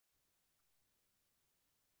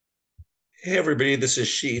Hey everybody, this is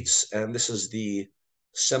Sheets, and this is the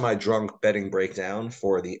semi-drunk betting breakdown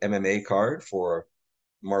for the MMA card for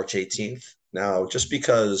March 18th. Now, just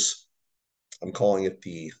because I'm calling it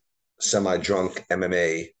the semi-drunk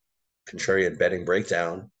MMA contrarian betting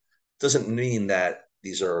breakdown doesn't mean that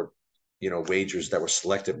these are, wagers that were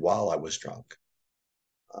selected while I was drunk.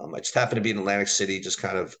 I just happened to be in Atlantic City, just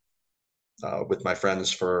kind of with my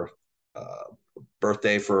friends for uh,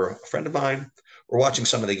 birthday for a friend of mine. We're watching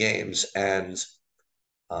some of the games, and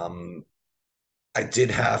um, I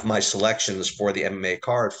did have my selections for the MMA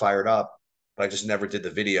card fired up, but I just never did the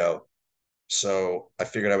video. So I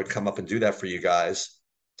figured I would come up and do that for you guys.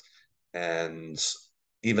 And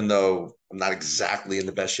even though I'm not exactly in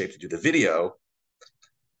the best shape to do the video,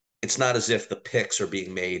 it's not as if the picks are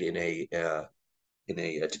being made in a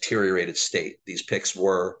deteriorated state. These picks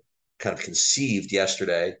were kind of conceived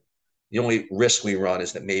yesterday. The only risk we run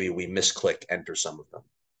is that maybe we misclick enter some of them,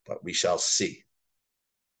 but we shall see.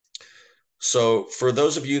 So for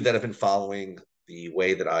those of you that have been following the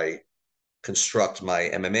way that I construct my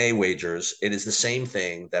MMA wagers, it is the same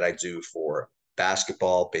thing that I do for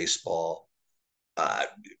basketball, baseball, uh,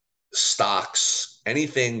 stocks,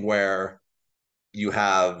 anything where you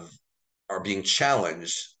have are being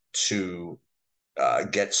challenged to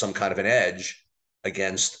get some kind of an edge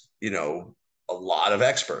against, a lot of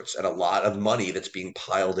experts and a lot of money that's being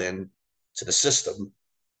piled in to the system.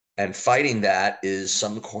 And fighting that is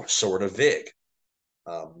some sort of VIG.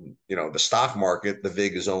 The stock market, the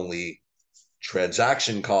VIG is only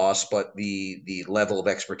transaction costs, but the level of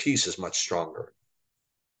expertise is much stronger.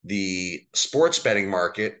 The sports betting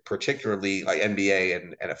market, particularly like NBA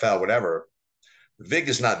and NFL, whatever, VIG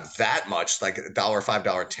is not that much, like $1,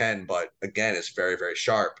 $5, 10, but again, it's very, very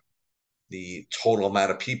sharp. The total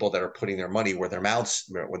amount of people that are putting their money where their mouths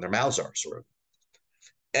are, sort of.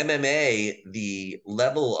 MMA, the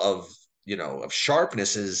level of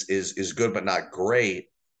sharpness is good but not great.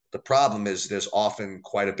 The problem is there's often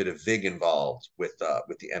quite a bit of VIG involved with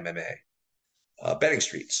the MMA betting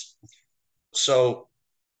streets. So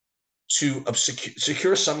to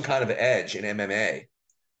secure some kind of edge in MMA,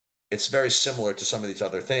 it's very similar to some of these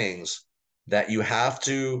other things that you have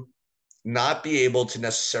to not be able to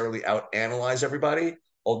necessarily out analyze everybody.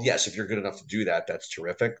 Oh, yes, if you're good enough to do that, that's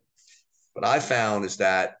terrific. What I found is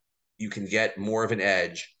that you can get more of an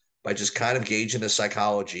edge by just kind of gauging the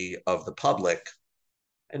psychology of the public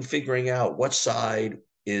and figuring out what side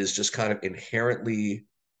is just kind of inherently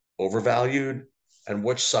overvalued and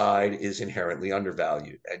which side is inherently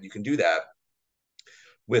undervalued. And you can do that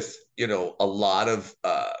with, a lot of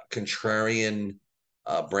contrarian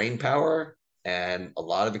brain power and a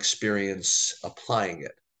lot of experience applying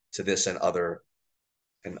it to this and other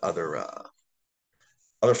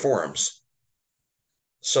forums.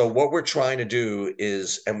 So what we're trying to do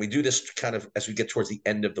is, and we do this kind of as we get towards the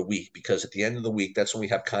end of the week, because at the end of the week, that's when we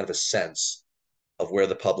have kind of a sense of where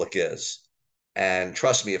the public is. And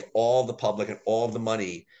trust me, if all the public and all of the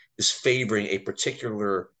money is favoring a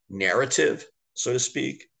particular narrative, so to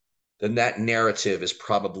speak, then that narrative is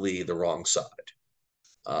probably the wrong side.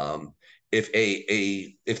 Um, if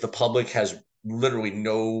the public has literally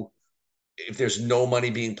no, if there's no money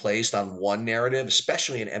being placed on one narrative,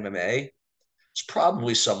 especially in MMA, it's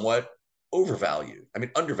probably somewhat overvalued. I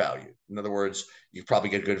mean, undervalued. In other words, you probably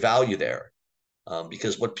get good value there.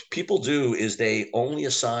 Because what people do is they only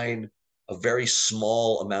assign a very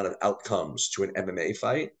small amount of outcomes to an MMA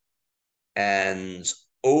fight and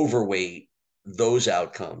overweight those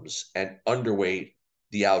outcomes and underweight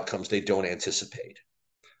the outcomes they don't anticipate.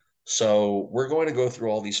 So we're going to go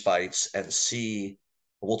through all these fights and see.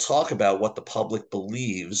 We'll talk about what the public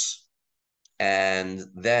believes, and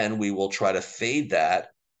then we will try to fade that,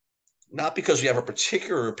 not because we have a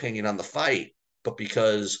particular opinion on the fight, but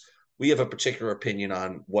because we have a particular opinion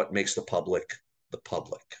on what makes the public the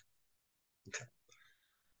public. Okay.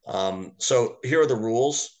 So here are the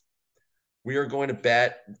rules. We are going to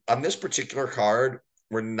bet on this particular card.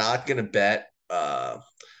 We're not going to bet.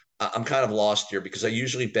 I'm kind of lost here because I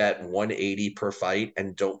usually bet 180 per fight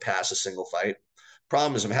and don't pass a single fight.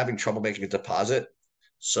 Problem is, I'm having trouble making a deposit.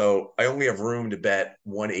 So I only have room to bet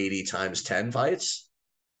 180 times 10 fights.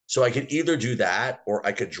 So I could either do that or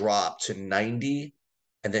I could drop to 90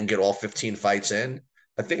 and then get all 15 fights in.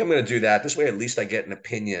 I think I'm going to do that. This way, at least I get an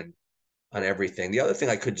opinion on everything. The other thing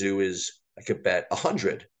I could do is I could bet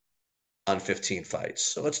 100 on 15 fights.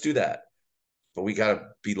 So let's do that. But we got to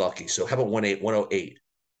be lucky. So how about 108?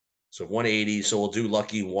 So 180. So we'll do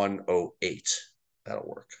lucky 108. That'll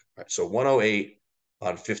work. All right. So 108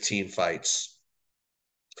 on 15 fights.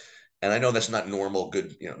 And I know that's not normally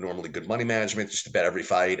good money management, just to bet every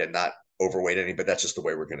fight and not overweight any, but that's just the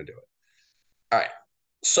way we're going to do it. All right.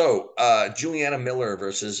 So Juliana Miller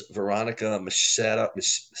versus Veronica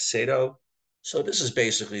Macedo. So this is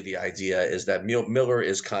basically the idea is that Miller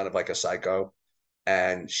is kind of like a psycho,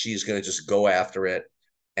 and she's going to just go after it.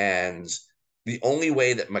 And the only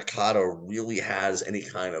way that Mikado really has any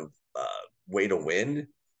kind of way to win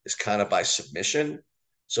is kind of by submission.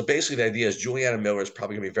 So basically, the idea is Juliana Miller is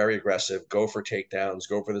probably going to be very aggressive, go for takedowns,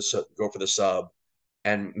 go for the sub,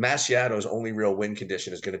 and Maciato's only real win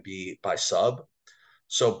condition is going to be by sub.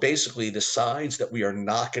 So basically, the sides that we are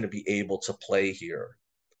not going to be able to play here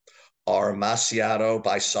are Maciato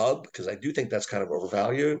by sub, because I do think that's kind of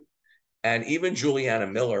overvalued. And even Juliana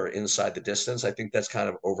Miller inside the distance, I think that's kind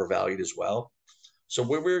of overvalued as well. So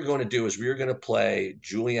what we're going to do is we're going to play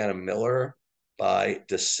Juliana Miller by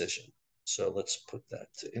decision. So let's put that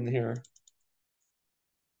in here.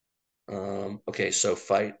 Okay, so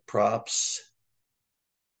fight props.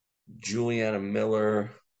 Juliana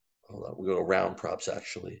Miller. Hold on, we'll go to round props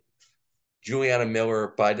actually. Juliana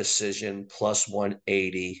Miller by decision plus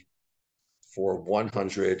 180 for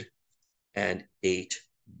 $108.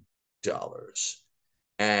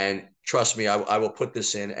 And trust me, I will put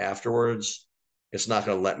this in afterwards. It's not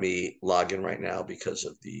going to let me log in right now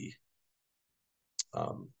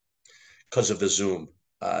um, because of the Zoom.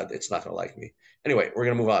 It's not going to like me. Anyway, we're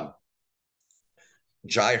going to move on.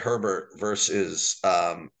 Jai Herbert versus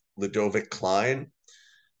Ludovic Klein.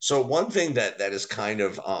 So one thing that is kind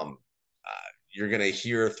of you're going to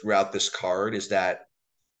hear throughout this card is that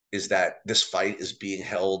this fight is being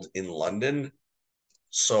held in London.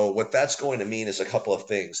 So what that's going to mean is a couple of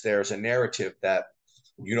things. There's a narrative that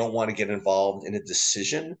you don't want to get involved in a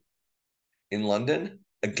decision in London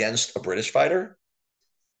against a British fighter.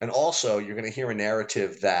 And also, you're going to hear a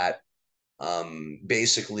narrative that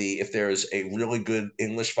basically, if there's a really good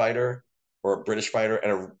English fighter or a British fighter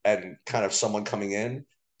and kind of someone coming in,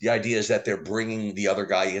 the idea is that they're bringing the other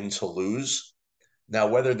guy in to lose. Now,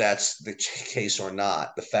 whether that's the case or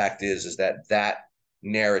not, the fact is that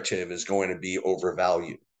narrative is going to be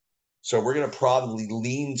overvalued. So we're going to probably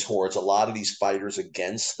lean towards a lot of these fighters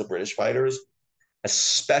against the British fighters,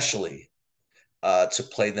 especially to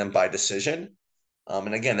play them by decision.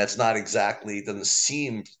 And again, that's not exactly, doesn't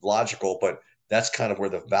seem logical, but that's kind of where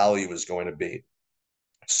the value is going to be.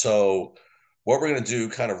 So, what we're going to do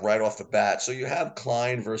kind of right off the bat. So, you have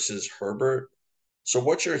Klein versus Herbert. So,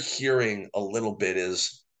 what you're hearing a little bit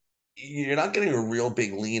is you're not getting a real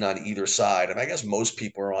big lean on either side. And I guess most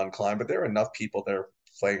people are on Klein, but there are enough people that are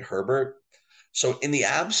playing Herbert. So, in the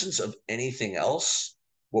absence of anything else,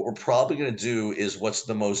 what we're probably going to do is what's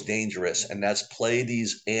the most dangerous, and that's play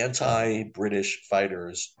these anti British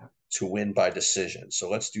fighters to win by decision. So,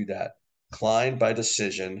 let's do that. Klein by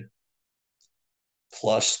decision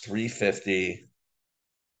plus 350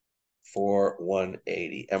 for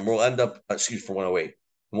 180. And we'll end up, excuse me, for 108.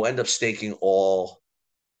 We'll end up staking all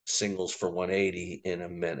singles for 180 in a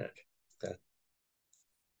minute. Okay.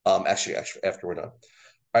 Actually, after we're done.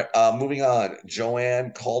 All right, moving on.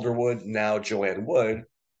 Joanne Calderwood, now Joanne Wood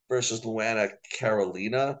versus Luana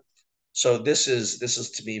Carolina. So this is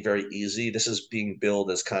to me very easy. This is being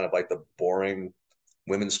billed as kind of like the boring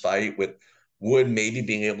women's fight with Wood maybe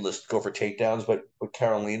being able to go for takedowns, but with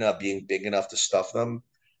Carolina being big enough to stuff them.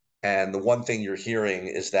 And the one thing you're hearing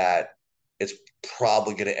is that it's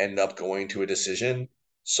probably going to end up going to a decision.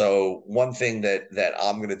 So one thing that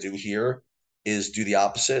I'm going to do here is do the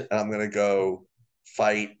opposite. And I'm going to go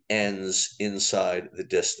fight ends inside the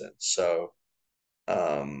distance. So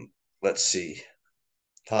let's see.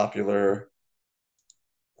 Popular.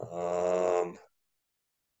 Um,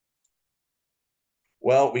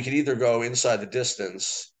 well, we could either go inside the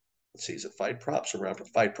distance. Let's see, is it fight props or round for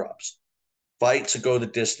fight props? Fight to go the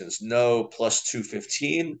distance. No, plus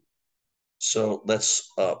 215. So let's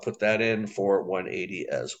put that in for 180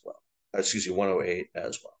 as well. Excuse me, 108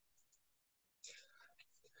 as well.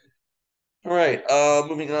 All right,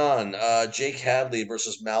 moving on. Jake Hadley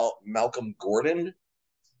versus Malcolm Gordon.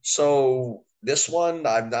 So this one,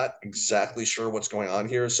 I'm not exactly sure what's going on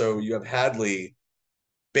here. So you have Hadley,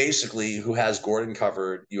 basically, who has Gordon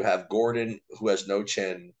covered. You have Gordon, who has no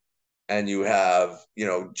chin, and you have,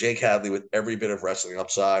 Jake Hadley with every bit of wrestling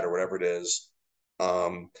upside or whatever it is.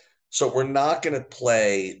 So we're not going to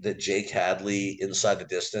play the Jake Hadley inside the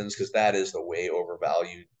distance because that is the way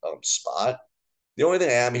overvalued spot. The only thing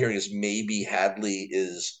I am hearing is maybe Hadley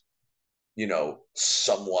is,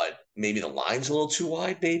 somewhat, maybe the line's a little too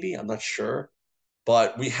wide, maybe. I'm not sure.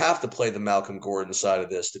 But we have to play the Malcolm Gordon side of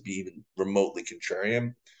this to be even remotely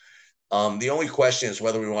contrarian. The only question is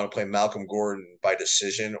whether we want to play Malcolm Gordon by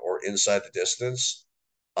decision or inside the distance.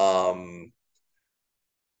 Um,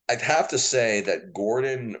 I'd have to say that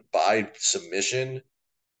Gordon by submission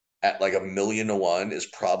at like 1,000,000 to 1 is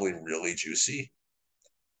probably really juicy.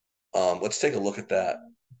 Let's take a look at that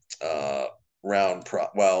uh, round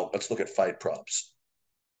prop. Well, let's look at fight props.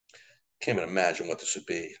 Can't even imagine what this would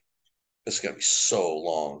be. This is gonna be so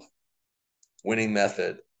long. Winning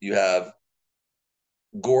method. You have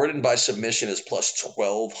Gordon by submission is plus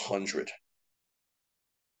 1,200.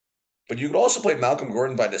 But you could also play Malcolm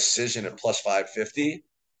Gordon by decision at plus 550.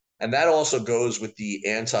 And that also goes with the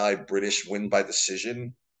anti-British win by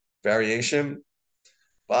decision variation.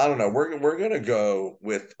 But I don't know. We're gonna go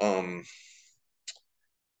with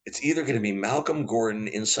it's either gonna be Malcolm Gordon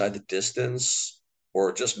inside the distance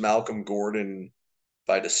or just Malcolm Gordon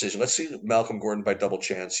by decision. Let's see Malcolm Gordon by double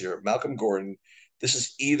chance here. Malcolm Gordon, this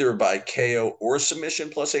is either by KO or submission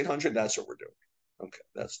plus 800. That's what we're doing. Okay,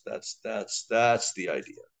 that's the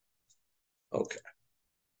idea. Okay.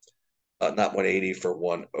 Not 180 for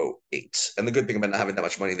 108. And the good thing about not having that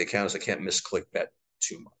much money in the account is I can't misclick bet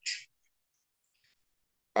too much.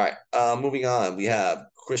 All right, moving on. We have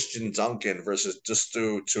Christian Duncan versus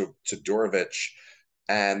Todorovic.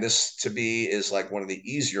 And this to me is like one of the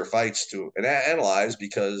easier fights to analyze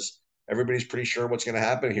because everybody's pretty sure what's going to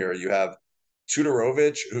happen here. You have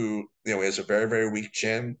Tudorovic, who has a very very weak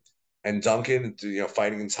chin, and Duncan,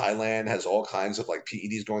 fighting in Thailand, has all kinds of like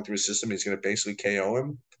PEDs going through his system. He's going to basically KO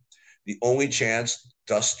him. The only chance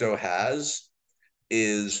Dusto has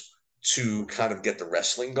is to kind of get the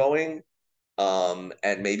wrestling going,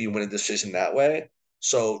 and maybe win a decision that way.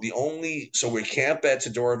 So we can't bet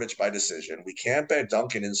Todorovic by decision. We can't bet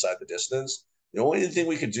Duncan inside the distance. The only thing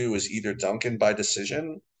we could do is either Duncan by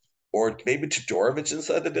decision or maybe Todorovic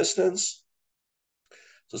inside the distance.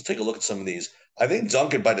 So let's take a look at some of these. I think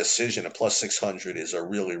Duncan by decision at plus 600 is a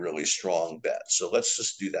really, really strong bet. So let's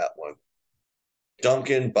just do that one.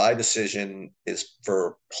 Duncan by decision is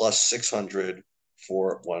for plus 600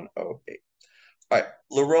 for 108. All right,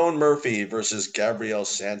 Lerone Murphy versus Gabriel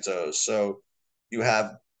Santos. So you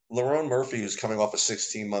have Lerone Murphy, who's coming off a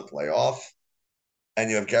 16-month layoff, and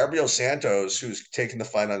you have Gabriel Santos, who's taking the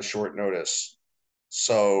fight on short notice.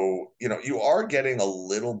 So, you are getting a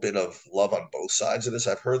little bit of love on both sides of this.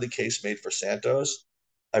 I've heard the case made for Santos.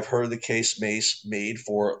 I've heard the case made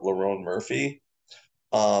for Lerone Murphy.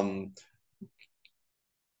 And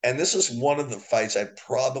this is one of the fights I'd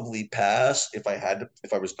probably pass if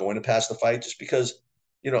I was going to pass the fight, just because,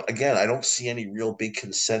 again, I don't see any real big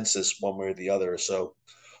consensus one way or the other. So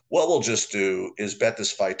what we'll just do is bet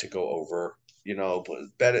this fight to go over,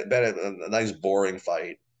 bet it a nice boring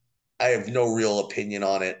fight. I have no real opinion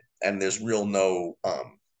on it, and there's no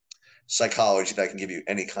psychology that can give you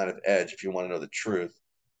any kind of edge if you want to know the truth.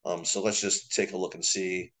 So let's just take a look and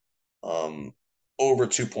see. Over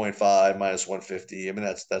 2.5 minus 150. I mean,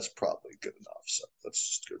 that's probably good enough. So let's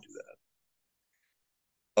just go do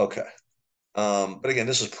that. Okay. But again,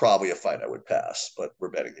 this is probably a fight I would pass, but we're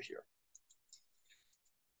betting it here.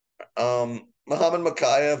 Muhammad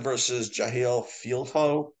Makayev versus Jahil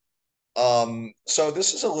Fieldho. So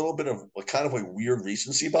this is a little bit of kind of a weird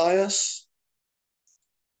recency bias.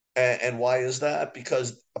 And why is that?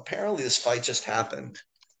 Because apparently this fight just happened.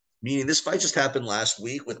 Meaning this fight just happened last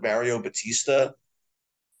week with Mario Batista,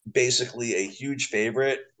 basically a huge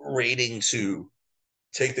favorite, rating to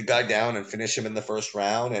take the guy down and finish him in the first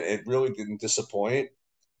round, and it really didn't disappoint.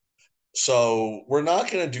 So we're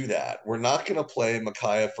not going to do that. We're not going to play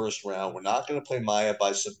Makayev first round. We're not going to play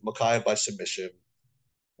Makayev by submission.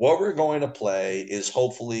 What we're going to play is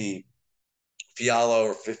hopefully Fialo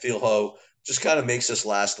or Filho just kind of makes this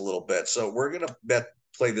last a little bit. So we're going to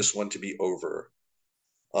play this one to be over.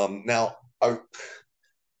 Now,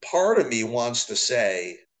 part of me wants to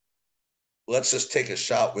say, let's just take a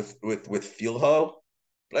shot with Filho,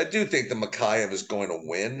 but I do think the Makayev is going to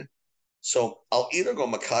win. So I'll either go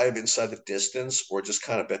Makayev inside the distance or just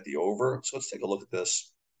kind of bet the over. So let's take a look at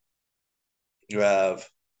this. You have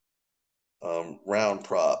round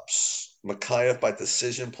props. Makayev by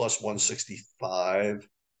decision plus 165.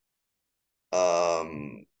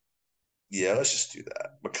 Yeah, let's just do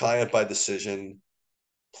that. Makayev by decision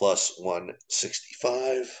plus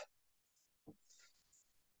 165.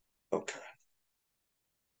 Okay.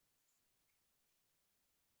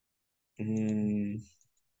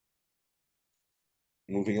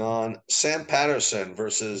 Moving on. Sam Patterson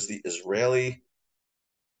versus the Israeli.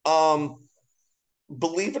 Um,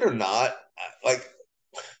 Believe it or not, like,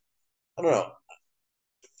 I don't know.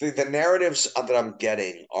 The narratives that I'm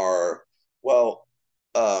getting are, well,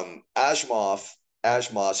 Ashmos,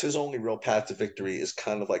 his only real path to victory is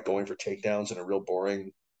kind of like going for takedowns in a real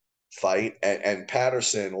boring fight. And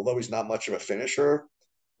Patterson, although he's not much of a finisher,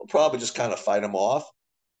 will probably just kind of fight him off.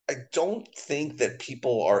 I don't think that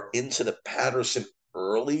people are into the Patterson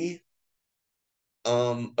early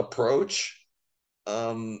approach.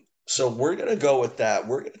 So we're gonna go with that.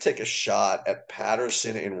 We're gonna take a shot at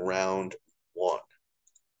Patterson in round one,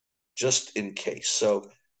 just in case. So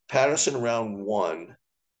Patterson round one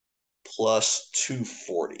plus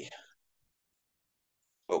 240.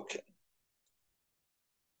 Okay.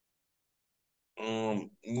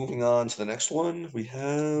 Moving on to the next one, we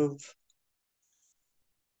have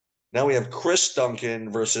Chris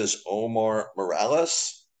Duncan versus Omar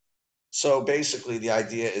Morales. So basically, the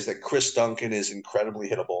idea is that Chris Duncan is incredibly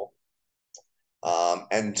hittable,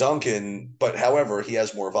 and Duncan, but however, he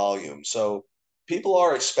has more volume. So people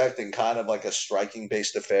are expecting kind of like a striking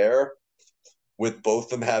based affair with both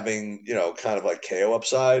them having, kind of like KO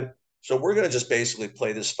upside. So we're going to just basically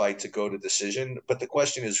play this fight to go to decision. But the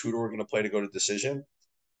question is, who are we going to play to go to decision?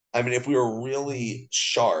 I mean, if we were really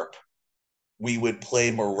sharp, we would play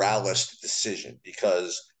Morales to decision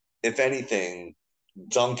because if anything,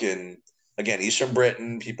 Duncan, again, he's from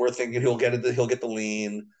Britain. People are thinking he'll get the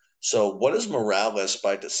lean. So what does Morales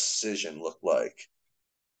by decision look like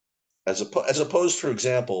as opposed, for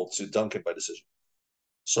example, to Duncan by decision?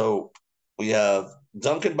 So we have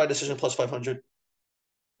Duncan by decision plus 500.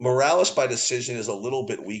 Morales by decision is a little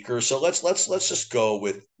bit weaker. So let's just go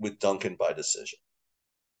with Duncan by decision.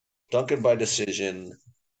 Duncan by decision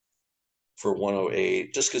for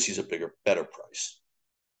 108, just because he's a better price.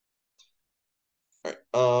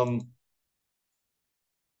 All right.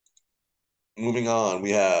 Moving on, we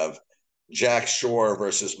have Jack Shore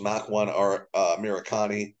versus Makwan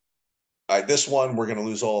Mirakani. All right, this one we're going to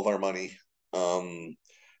lose all of our money.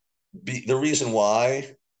 The reason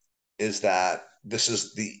why is that this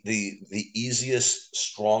is the easiest,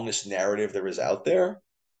 strongest narrative there is out there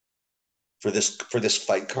for this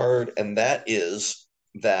fight card, and that is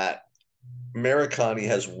that Maricani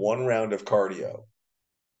has one round of cardio,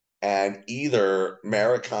 and either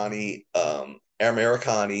Maricani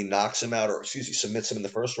knocks him out, or excuse me, submits him in the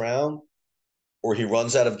first round, or he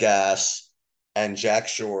runs out of gas, and Jack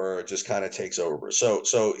Shore just kind of takes over. So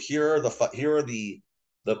here are the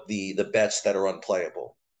bets that are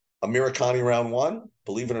unplayable. Amirakani round one,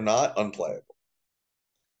 believe it or not, unplayable.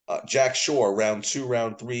 Jack Shore round two,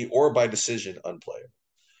 round three, or by decision, unplayable.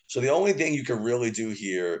 So the only thing you can really do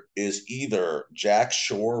here is either Jack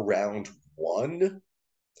Shore round one,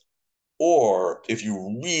 or if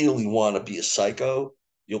you really want to be a psycho,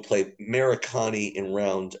 you'll play Maricani in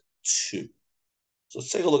round two. So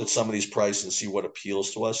let's take a look at some of these prices and see what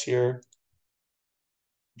appeals to us here.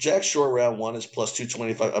 Jack Shore round one is plus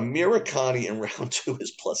 225. Amirikani in round two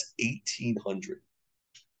is plus 1,800.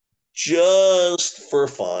 Just for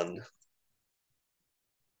fun,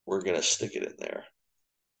 we're going to stick it in there.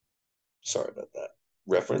 Sorry about that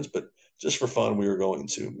reference, but just for fun, we are going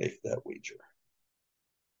to make that wager.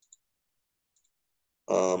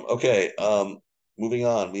 Okay, moving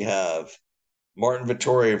on, we have Martin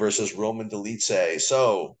Vittori versus Roman Dolidze.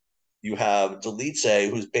 So you have Dolidze,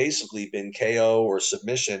 who's basically been KO or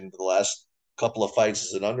submission for the last couple of fights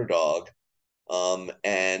as an underdog,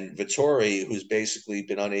 and Vittori, who's basically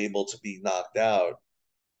been unable to be knocked out.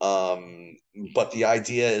 But the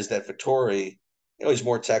idea is that Vittori, he's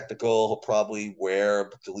more technical. He'll probably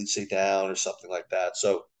wear Dolidze down or something like that.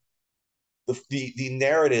 So the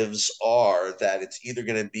narratives are that it's either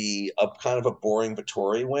going to be a kind of a boring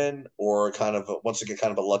Vittori win or kind of once again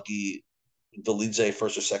kind of a lucky Dolidze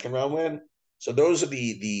first or second round win. So those are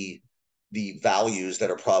the values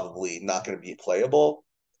that are probably not going to be playable.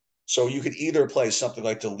 So you could either play something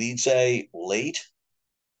like Dolidze late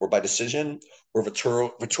or by decision, or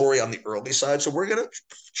Vittori on the early side. So we're going to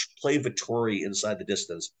play Vittori inside the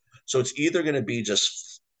distance. So it's either going to be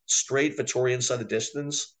just straight Vittori inside the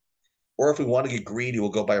distance, or if we want to get greedy, we'll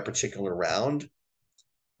go by a particular round.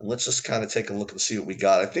 And let's just kind of take a look and see what we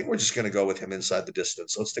got. I think we're just going to go with him inside the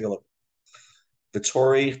distance. So let's take a look.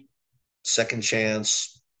 Vittori, second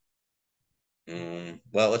chance.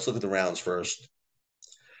 Well, let's look at the rounds first.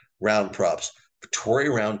 Round props.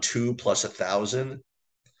 Vittori round two plus 1,000.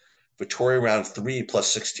 Vittori round three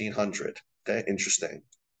plus 1,600. Okay, interesting.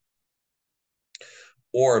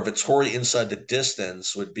 Or Vittori inside the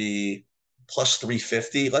distance would be plus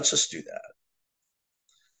 350. Let's just do that.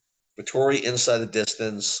 Vittori inside the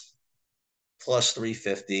distance plus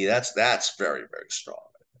 350. That's very, very strong.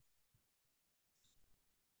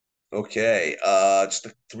 Okay, just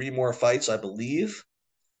three more fights, I believe.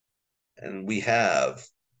 And we have,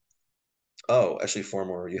 oh, actually four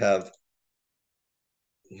more. Why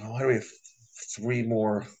do we have three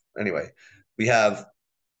more? Anyway, we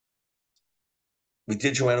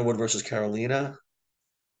did Joanna Wood versus Carolina.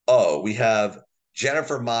 Oh, we have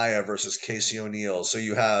Jennifer Maya versus Casey O'Neill. So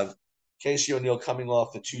you have Casey O'Neill coming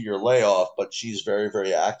off the 2 year layoff, but she's very,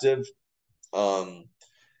 very active. Um,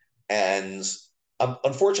 and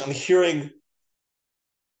unfortunately,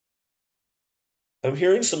 I'm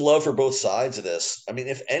hearing some love for both sides of this. I mean,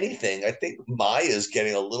 if anything, I think Maya is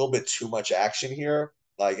getting a little bit too much action here,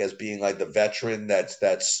 like as being like the veteran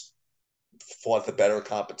that's fought the better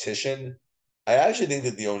competition. I actually think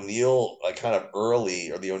that the O'Neill like kind of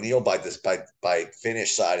early or the O'Neill by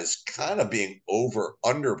finish side is kind of being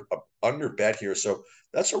under bet here. So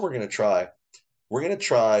that's what we're gonna try. We're gonna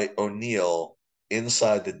try O'Neill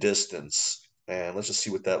inside the distance, and let's just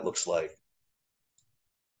see what that looks like.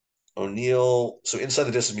 O'Neill, so inside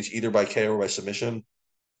the distance means either by KO or by submission.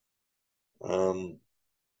 Um,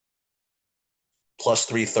 plus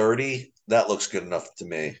 330. That looks good enough to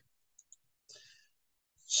me.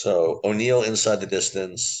 So O'Neill inside the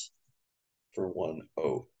distance for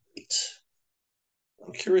 108.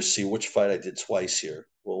 I'm curious to see which fight I did twice here.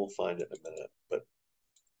 Well, we'll find it in a minute, but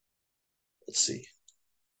let's see.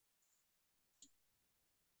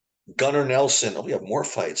 Gunnar Nelson. Oh, we have more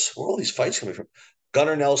fights. Where are all these fights coming from?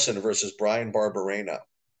 Gunnar Nelson versus Brian Barberena.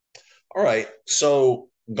 All right. So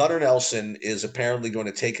Gunnar Nelson is apparently going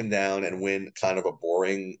to take him down and win kind of a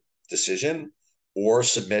boring decision or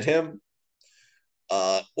submit him.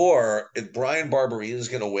 Or if Brian Barberena is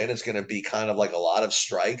going to win, it's going to be kind of like a lot of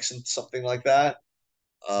strikes and something like that.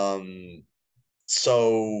 Um,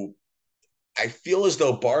 so I feel as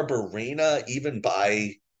though Barberena, even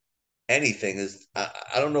by anything, I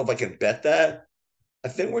don't know if I can bet that. I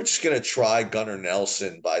think we're just gonna try Gunnar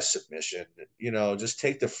Nelson by submission. Just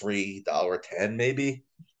take the free $1.10 maybe.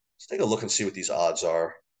 Let's take a look and see what these odds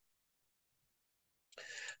are. I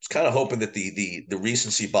was kind of hoping that the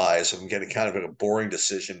recency bias of him getting kind of a boring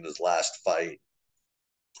decision in his last fight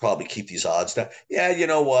probably keep these odds down. Yeah, you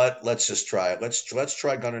know what? Let's just try it. Let's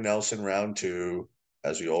try Gunnar Nelson round two,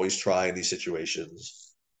 as we always try in these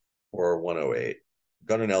situations, or 108.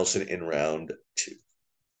 Gunnar Nelson in round two.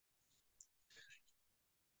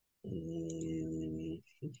 Mm,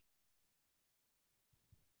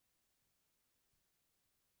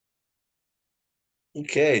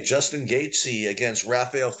 Okay, Justin Gaethje against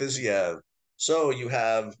Rafael Fiziev. So you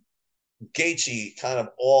have Gaethje kind of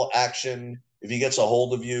all action. If he gets a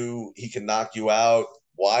hold of you, he can knock you out.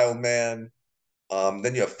 Wild man.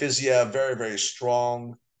 Then you have Fiziev, very, very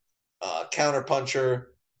strong counter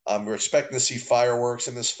puncher. We're expecting to see fireworks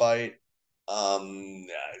in this fight. Um,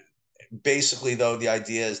 Basically, though, the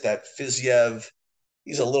idea is that Fiziev,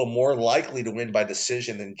 he's a little more likely to win by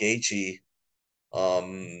decision than Gaethje.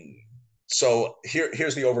 Um, so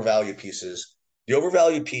here's the overvalued pieces. The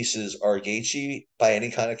overvalued pieces are Gaethje by any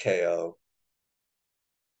kind of KO.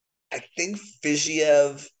 I think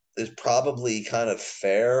Fiziev is probably kind of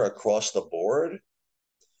fair across the board.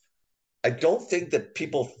 I don't think that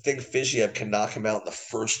people think Fiziev can knock him out in the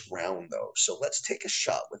first round, though. So let's take a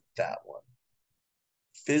shot with that one.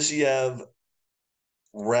 Fiziev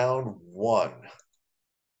round one,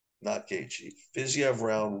 not Gaethje. Fiziev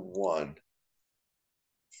round one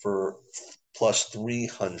for plus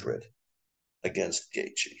 300 against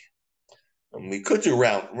Gaethje. And we could do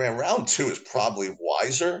round two is probably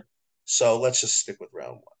wiser. So let's just stick with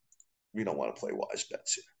round one. We don't want to play wise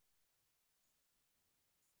bets here.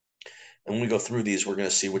 And when we go through these, we're going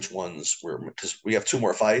to see which ones because we have two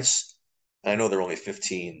more fights. I know there are only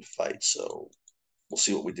 15 fights, so we'll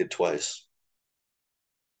see what we did twice.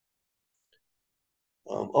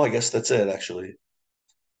 I guess that's it actually.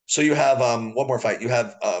 So you have one more fight. You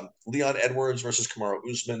have Leon Edwards versus Kamaru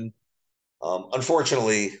Usman.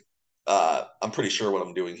 Unfortunately, I'm pretty sure what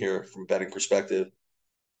I'm doing here from a betting perspective.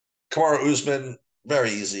 Kamaru Usman, very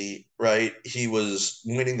easy, right? He was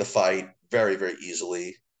winning the fight very, very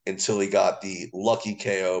easily until he got the lucky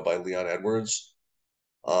KO by Leon Edwards.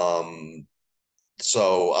 Um,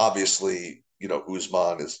 so obviously,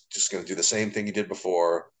 Usman is just going to do the same thing he did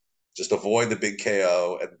before, just avoid the big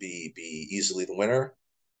KO and be easily the winner.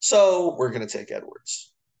 So we're going to take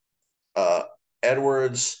Edwards. Uh,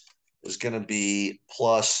 Edwards is going to be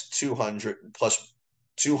plus 200.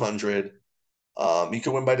 He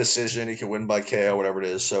can win by decision. He can win by KO, whatever it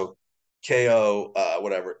is. So KO,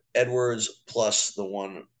 whatever. Edwards plus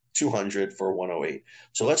the 200 for 108.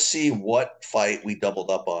 So let's see what fight we doubled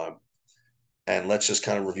up on, and let's just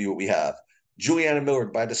kind of review what we have. Juliana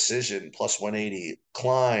Millard by decision plus 180.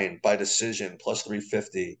 Klein by decision plus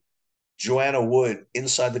 350. Joanna Wood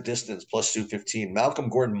inside the distance plus 215. Malcolm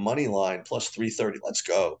Gordon money line plus 330. Let's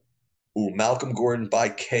go. Ooh, Malcolm Gordon by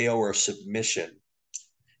KO or submission.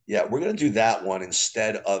 Yeah, we're going to do that one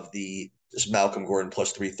instead of the just Malcolm Gordon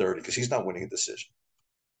plus 330 because he's not winning a decision.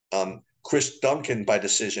 Chris Duncan by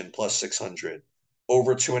decision plus 600.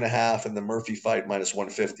 Over 2.5 in the Murphy fight minus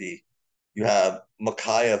 150. You have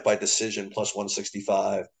Makayev by decision plus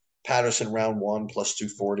 165. Patterson round one plus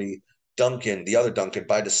 240. Duncan, the other Duncan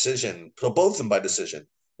by decision. So both of them by decision.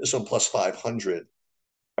 This one plus 500.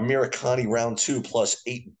 Americani round two plus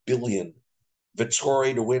 8 billion.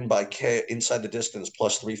 Vittori to win by K inside the distance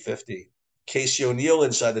plus 350. Casey O'Neill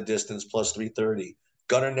inside the distance plus 330.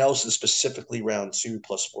 Gunnar Nelson specifically round two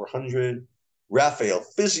plus 400. Rafael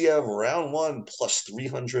Fiziev round one plus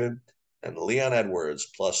 300. And Leon Edwards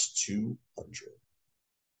plus 200.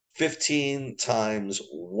 15 times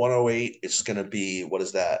 108 is going to be, what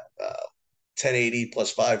is that? 1080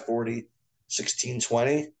 plus 540,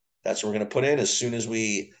 1620. That's what we're going to put in as soon as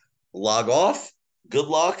we log off. Good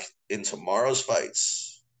luck in tomorrow's fights.